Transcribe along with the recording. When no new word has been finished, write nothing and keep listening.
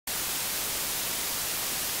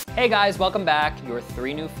Hey guys, welcome back. Your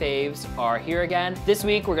 3 new faves are here again. This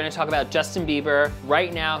week we're gonna talk about Justin Bieber.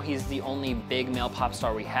 Right now he's the only big male pop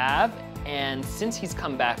star we have, and since he's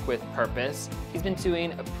come back with Purpose, he's been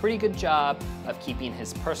doing a pretty good job of keeping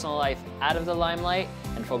his personal life out of the limelight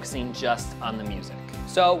and focusing just on the music.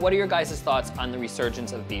 So what are your guys' thoughts on the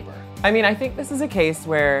resurgence of Bieber? I mean, I think this is a case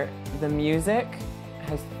where the music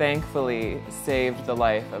has thankfully saved the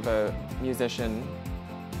life of a musician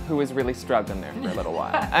who was really struggling there for a little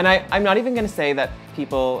while. And I'm not even gonna say that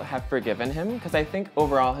people have forgiven him, because I think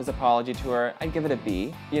overall his apology tour, I'd give it a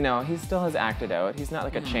B. You know, he still has acted out. He's not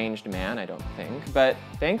like a changed man, I don't think. But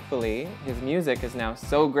thankfully, his music is now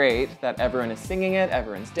so great that everyone is singing it,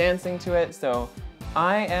 everyone's dancing to it, so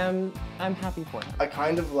I'm happy for him. I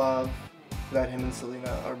kind of love that him and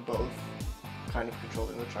Selena are both kind of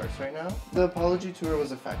controlling the charts right now. The apology tour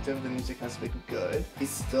was effective, the music has been good. He's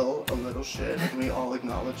still a little shit, and we all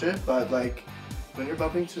acknowledge it, but like, when you're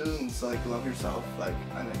bumping tunes like Love Yourself, like,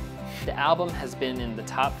 I'm in. The album has been in the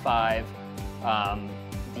top 5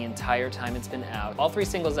 the entire time it's been out. All 3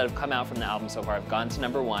 singles that have come out from the album so far have gone to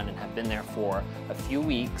 #1 and have been there for a few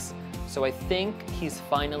weeks. So I think he's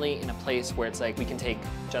finally in a place where it's like we can take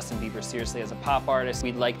Justin Bieber seriously as a pop artist.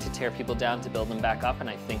 We'd like to tear people down to build them back up, and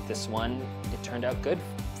I think this one, it turned out good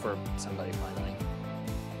for somebody finally.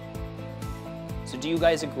 So do you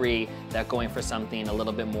guys agree that going for something a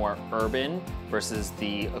little bit more urban versus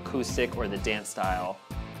the acoustic or the dance style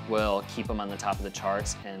will keep him on the top of the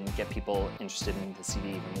charts and get people interested in the CD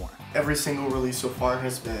even more? Every single release so far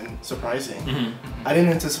has been surprising. I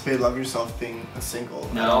didn't anticipate Love Yourself being a single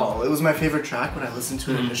at all. It was my favorite track when I listened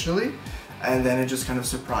to it initially, and then it just kind of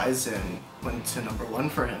surprised and went to #1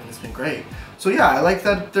 for him, and it's been great. So yeah, I like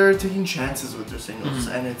that they're taking chances with their singles,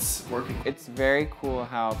 and it's working. It's very cool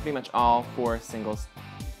how pretty much all 4 singles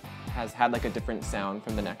has had like a different sound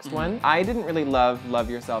from the next one. I didn't really love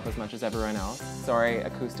Yourself as much as everyone else. Sorry,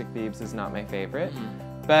 Acoustic Biebs is not my favorite.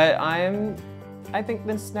 But I think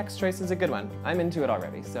this next choice is a good one. I'm into it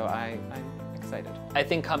already, so I'm excited. I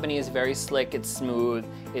think Company is very slick, it's smooth,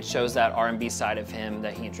 it shows that R&B side of him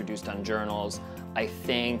that he introduced on Journals. I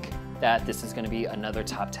think that this is gonna be another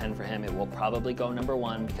top 10 for him. It will probably go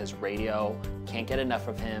 #1 because radio can't get enough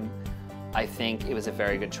of him. I think it was a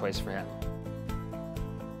very good choice for him.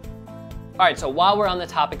 All right, so while we're on the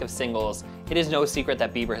topic of singles, it is no secret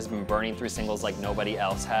that Bieber has been burning through singles like nobody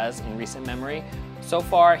else has in recent memory. So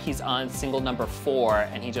far, he's on single #4,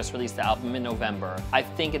 and he just released the album in November. I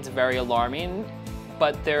think it's very alarming,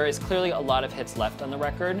 but there is clearly a lot of hits left on the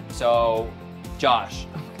record. So, Josh,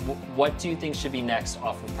 what do you think should be next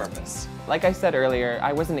off of Purpose? Like I said earlier,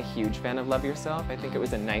 I wasn't a huge fan of Love Yourself. I think it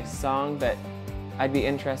was a nice song, but I'd be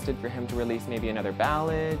interested for him to release maybe another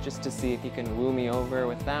ballad, just to see if he can woo me over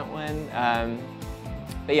with that one.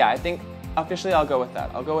 But yeah, I think officially I'll go with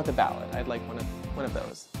that. I'll go with a ballad. I'd like one of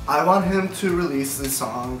those. I want him to release this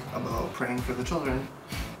song about praying for the children,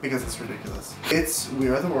 because it's ridiculous. It's We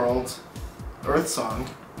Are the World, Earth song,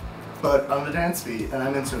 but on the dance beat, and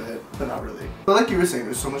I'm into it, but not really. But like you were saying,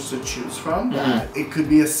 there's so much to choose from that it could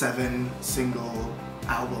be a 7-single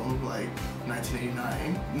album, like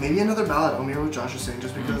 1989. Maybe another ballad. I'll mirror what Josh is saying,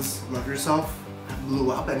 just because Love Yourself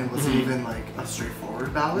blew up and it wasn't even like a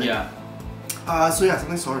straightforward ballad. Yeah. So yeah,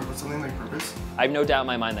 something like Purpose. I have no doubt in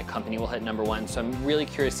my mind that Company will hit #1, so I'm really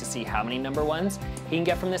curious to see how many #1s he can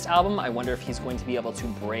get from this album. I wonder if he's going to be able to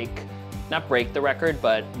not break the record,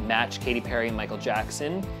 but match Katy Perry and Michael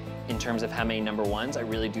Jackson in terms of how many #1s. I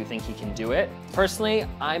really do think he can do it. Personally,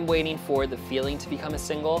 I'm waiting for The Feeling to become a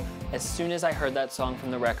single. As soon as I heard that song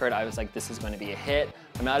from the record, I was like, this is going to be a hit.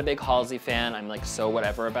 I'm not a big Halsey fan. I'm like so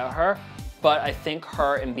whatever about her. But I think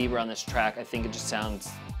her and Bieber on this track, I think it just sounds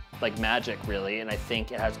like magic, really, and I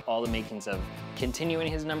think it has all the makings of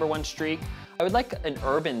continuing his #1 streak. I would like an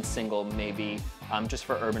urban single, maybe, just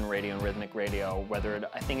for urban radio and rhythmic radio,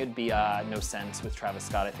 I think it'd be No Sense with Travis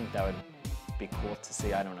Scott. I think that would be cool to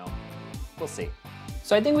see, I don't know. We'll see.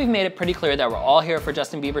 So I think we've made it pretty clear that we're all here for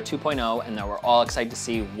Justin Bieber 2.0 and that we're all excited to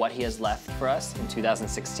see what he has left for us in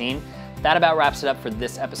 2016. That about wraps it up for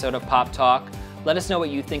this episode of Pop Talk. Let us know what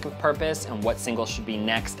you think of Purpose and what single should be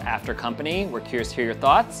next after Company. We're curious to hear your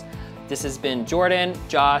thoughts. This has been Jordan,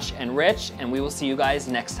 Josh, and Rich, and we will see you guys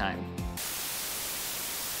next time.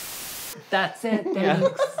 That's it,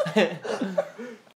 thanks.